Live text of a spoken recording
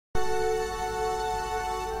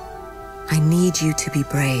I need you to be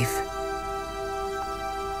brave.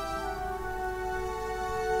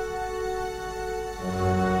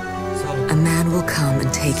 A man will come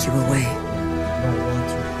and take you away.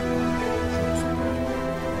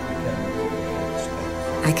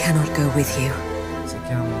 I cannot go with you.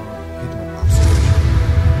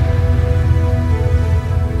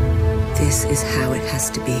 This is how it has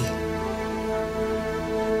to be.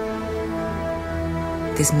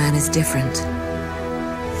 This man is different.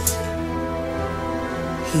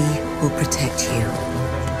 He will protect you.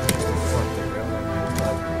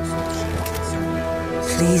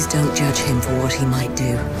 Please don't judge him for what he might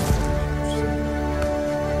do.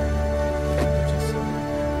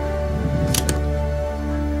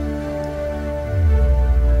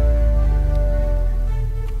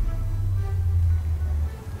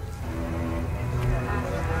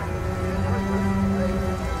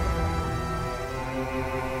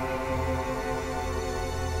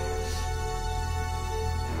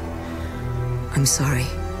 I'm sorry.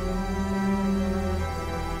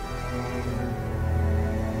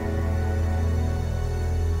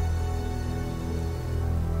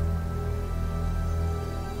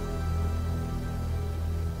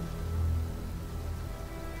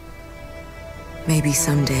 Maybe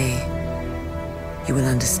someday you will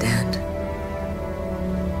understand.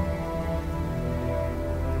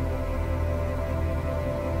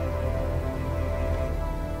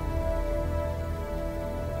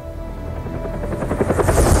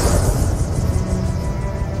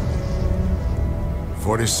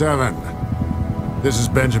 This is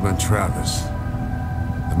Benjamin Travis.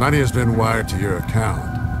 The money has been wired to your account.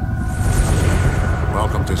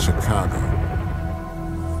 Welcome to Chicago.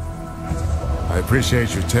 I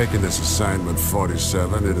appreciate you taking this assignment,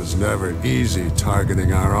 47. It is never easy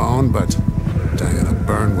targeting our own, but Diana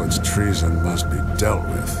Burnwood's treason must be dealt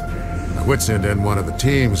with. Now, Wits End in one of the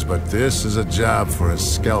teams, but this is a job for a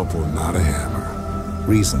scalpel, not a hammer.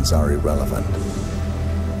 Reasons are irrelevant.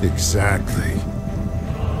 Exactly.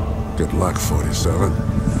 Good luck, 47.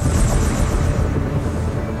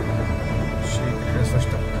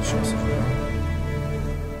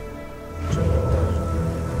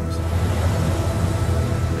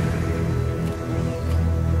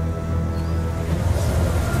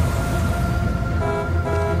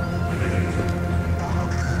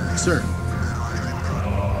 Sir.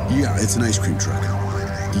 Yeah, it's an ice cream truck.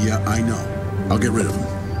 Yeah, I know. I'll get rid of him.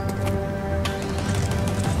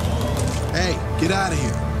 Hey, get out of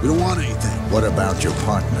here. We don't want anything. What about your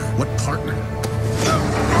partner? What partner?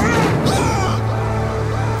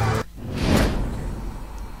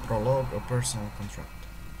 Prologue or personal contract.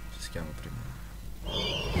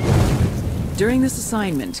 During this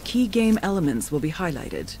assignment, key game elements will be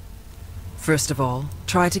highlighted. First of all,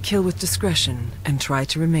 try to kill with discretion and try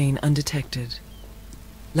to remain undetected.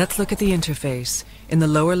 Let's look at the interface. In the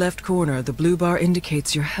lower left corner, the blue bar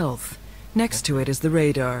indicates your health. Next to it is the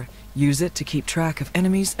radar. Use it to keep track of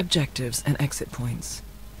enemies, objectives, and exit points.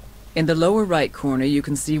 In the lower right corner, you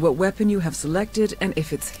can see what weapon you have selected and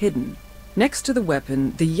if it's hidden. Next to the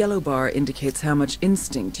weapon, the yellow bar indicates how much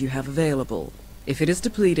instinct you have available. If it is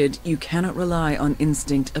depleted, you cannot rely on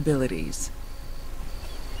instinct abilities.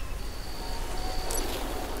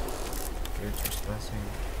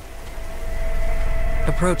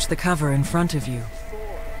 Approach the cover in front of you.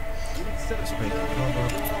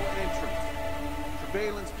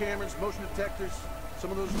 Surveillance cameras, motion detectors, some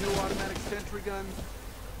of those new automatic sentry guns.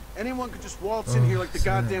 Anyone could just waltz in here like the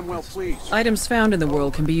goddamn well please. Items found in the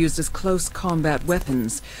world can be used as close combat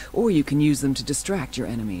weapons, or you can use them to distract your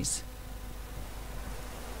enemies.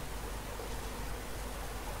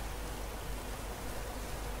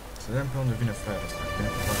 Så den på om du vinner flera slag. Den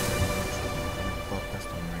är bara testa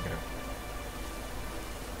om den här grejen.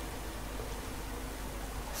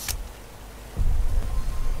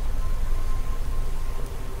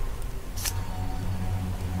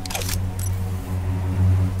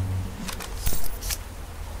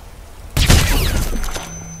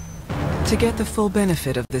 To get the full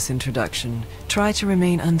benefit of this introduction, try to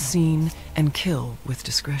remain unseen and kill with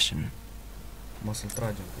discretion. Muscle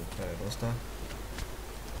tragem cu creierul ăsta.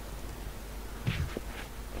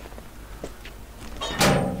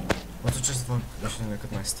 Mă duc să fac mașinile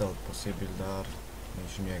cât mai stealth posibil, dar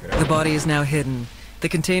nici nu e greu. The body is now hidden. The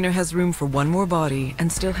container has room for one more body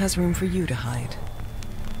and still has room for you to hide.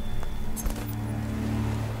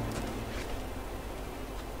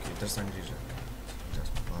 Ok, trebuie să am grijă. Trebuie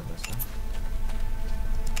să mă vadă asta.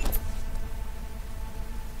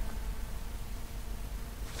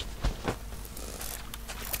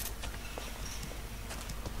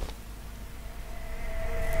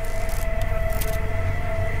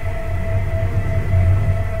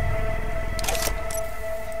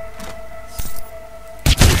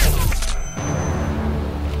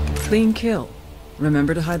 Clean kill.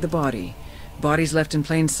 Remember to hide the body. Bodies left in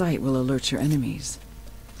plain sight will alert your enemies.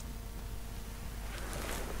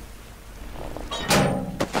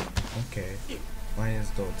 Ok. Mai ies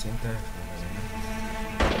două ținte.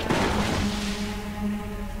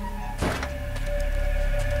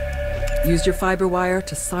 Use your fiber wire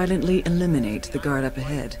to silently eliminate the guard up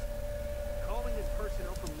ahead. Calling in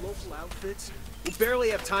personnel from local outfits? We barely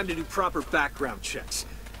have time to do proper background checks.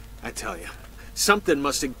 I tell you, something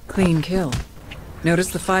must have... Clean kill. Notice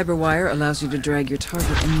the fiber wire allows you to drag your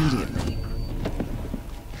target immediately.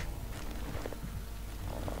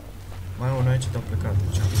 Mai unul aici, dar plecat.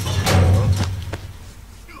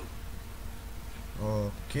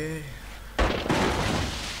 Ok.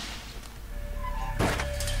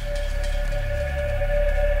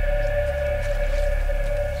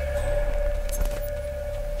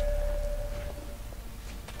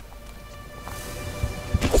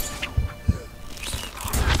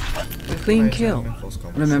 Clean kill.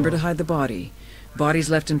 Remember to hide the body. Bodies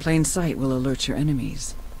left in plain sight will alert your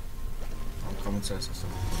enemies. Am cam înțeles asta.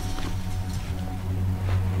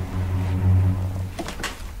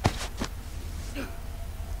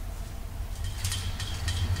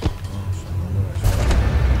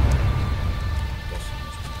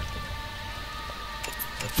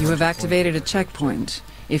 You have activated a checkpoint.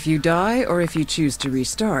 If you die or if you choose to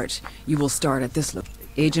restart, you will start at this location.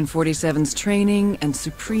 Agent 47's training and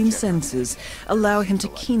supreme senses allow him to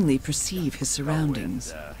keenly perceive his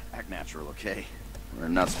surroundings. Act natural, okay? We're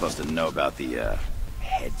not supposed to know about the,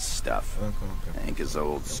 head stuff. Hank is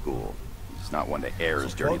old school. He's not one to air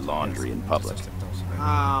his dirty laundry in public.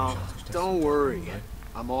 Oh, don't worry.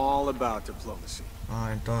 I'm all about diplomacy.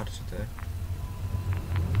 Întoarce-te.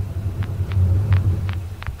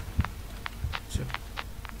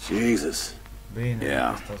 Jesus. Bine.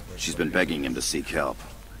 Yeah, she's been begging him to seek help,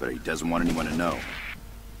 but he doesn't want anyone to know.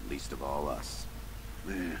 Least of all us.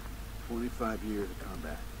 Man, 25 years of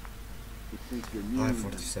combat. You think you're new,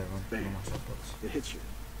 I-47. bam, Nu așa poți. it hits you.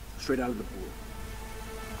 Straight out of the blue.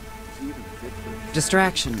 It's even a bit for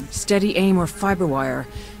Distraction, steady aim, or fiber wire.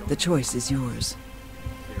 The choice is yours.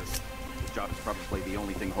 His job is probably the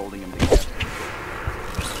only thing holding him together.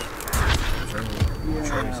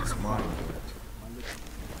 Choice is mine.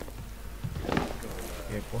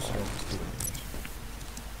 E posibil să stiu.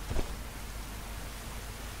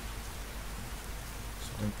 Să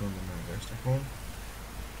vedem pe unde mergește acum.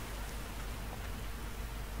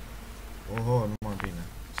 Oho, numai bine.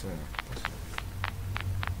 Să vedem.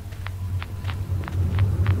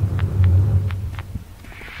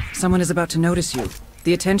 Someone is about to notice you.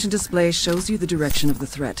 The attention display shows you the direction of the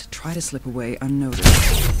threat. Try to slip away unnoticed.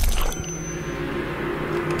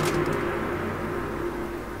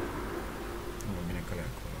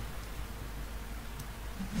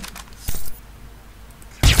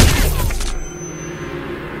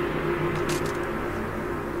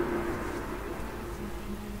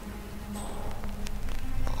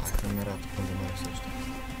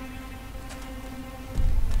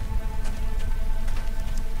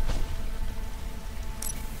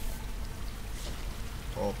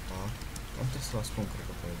 Opa, am trebuie să-l ascund, cred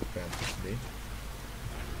că pe acest de aici.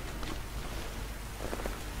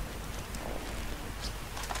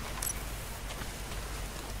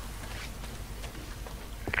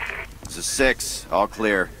 This is 6, all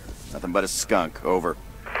clear. Nothing but a skunk, over.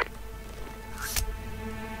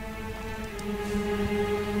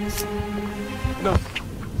 No.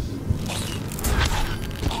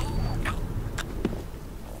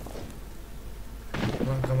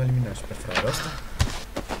 L-am cam eliminat și pe fraiul ăsta.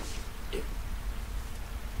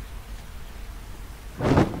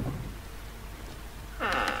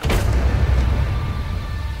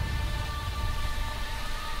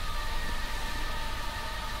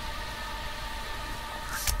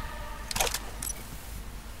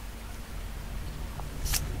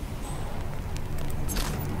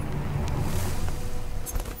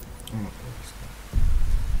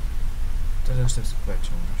 Trebuie aștept să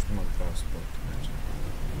plece, și nu mă vreau să pot merge.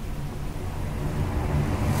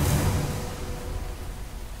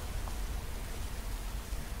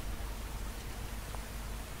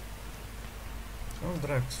 Ce-am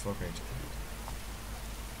dracu să fac aici?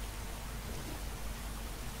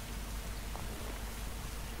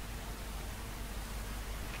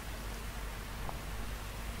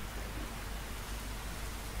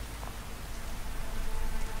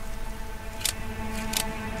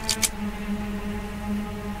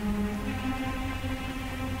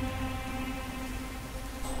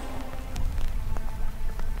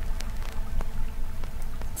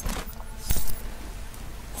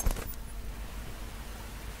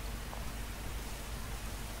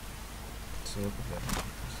 Să văd cu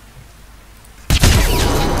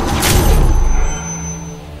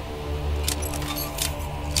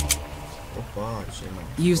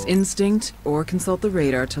Use instinct or consult the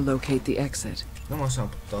radar to locate the exit. Nu m-aș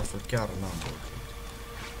putea asta, chiar n-am putut.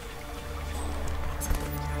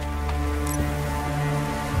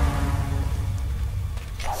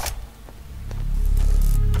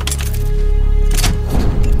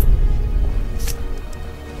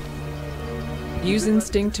 Use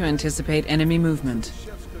instinct to anticipate enemy movement.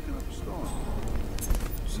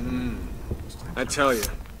 I tell you,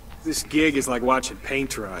 this gig is like watching paint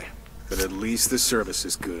dry, but at least the service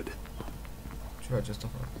is good. Ce face asta,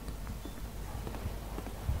 frate?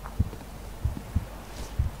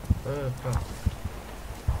 Frate.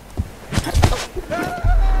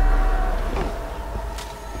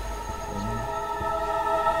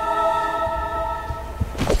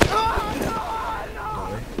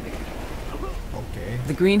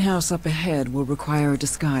 The greenhouse up ahead will require a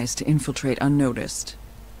disguise to infiltrate unnoticed.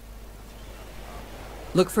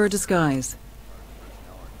 Look for a disguise.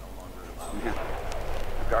 Yeah.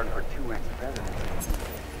 A garden for 2 ranks presidents.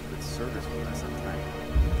 With service with us on time.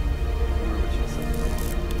 Wonder what she said.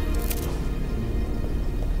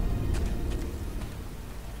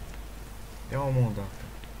 Ia o mundă.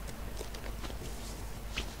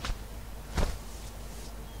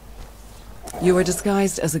 You are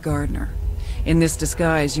disguised as a gardener. In this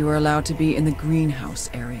disguise, you are allowed to be in the greenhouse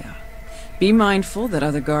area. Be mindful that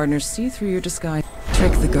other gardeners see through your disguise.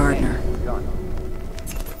 Trick the gardener.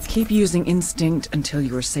 Keep using instinct until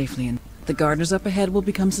you are safely in. The gardeners up ahead will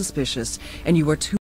become suspicious, and you are too